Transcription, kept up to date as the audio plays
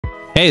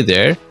Hey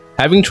there,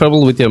 having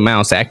trouble with your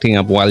mouse acting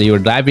up while you're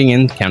diving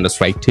in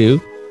Counter-Strike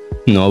 2?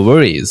 No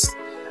worries,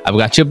 I've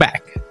got your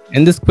back.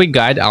 In this quick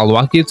guide, I'll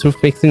walk you through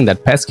fixing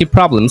that pesky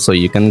problem so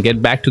you can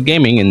get back to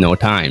gaming in no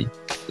time.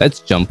 Let's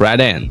jump right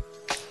in.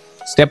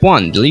 Step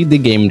 1. Delete the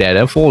game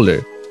data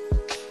folder.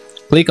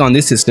 Click on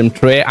the system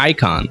tray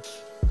icon.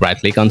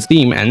 Right-click on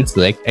Steam and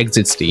select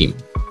Exit Steam.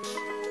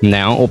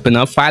 Now open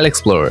up File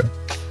Explorer.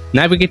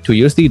 Navigate to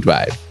your C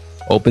drive.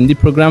 Open the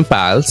Program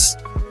Files,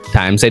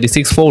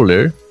 x86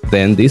 folder,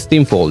 then the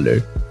Steam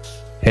folder.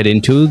 Head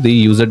into the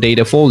User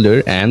Data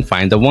folder and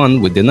find the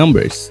one with the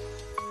numbers.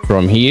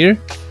 From here,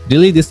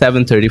 delete the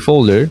 730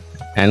 folder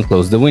and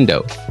close the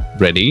window.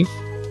 Ready?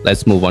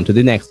 Let's move on to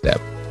the next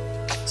step.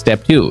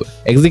 Step 2.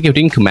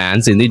 Executing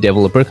commands in the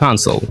developer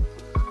console.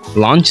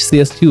 Launch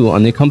CS2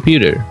 on your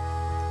computer.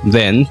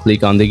 Then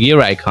click on the gear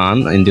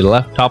icon in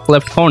the top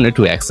left corner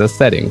to access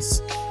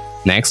settings.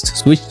 Next,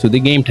 switch to the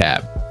Game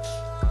tab.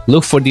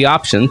 Look for the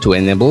option to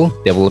enable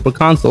Developer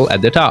Console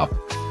at the top.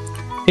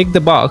 Tick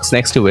the box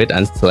next to it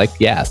and select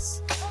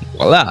Yes.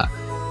 Voila!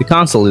 The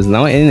console is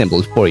now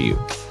enabled for you.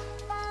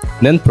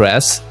 Then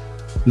press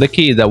the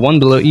key, the one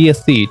below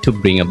ESC, to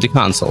bring up the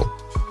console.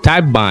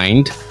 Type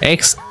bind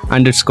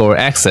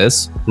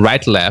x_access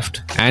right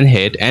left and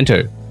hit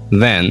enter.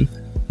 Then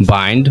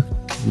bind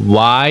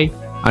y_access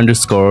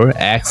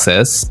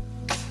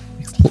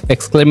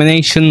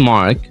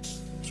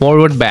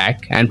 !forward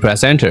back and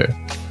press enter.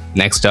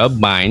 Next up,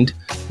 bind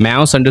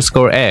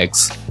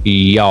mouse_x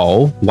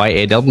yaw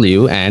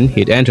yaw and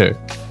hit enter.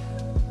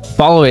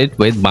 Follow it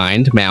with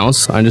bind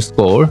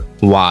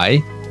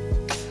mouse_y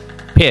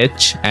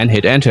pitch and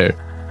hit enter.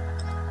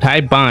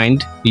 Type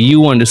bind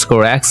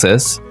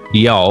u_access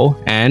yaw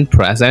and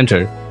press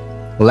enter.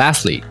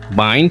 Lastly,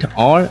 bind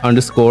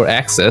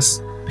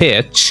r_access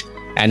pitch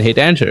and hit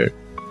enter.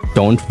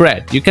 Don't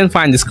fret, you can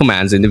find these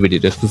commands in the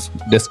video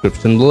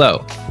description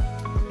below.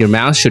 Your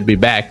mouse should be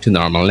back to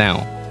normal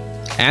now.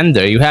 And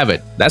there you have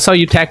it. That's how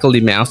you tackle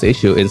the mouse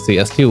issue in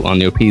CS2 on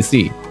your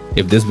PC.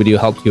 If this video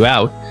helped you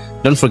out,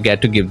 don't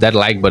forget to give that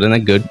like button a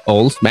good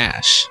old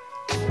smash.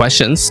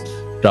 Questions?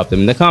 Drop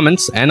them in the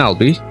comments and I'll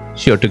be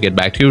sure to get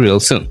back to you real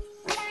soon.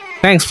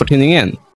 Thanks for tuning in.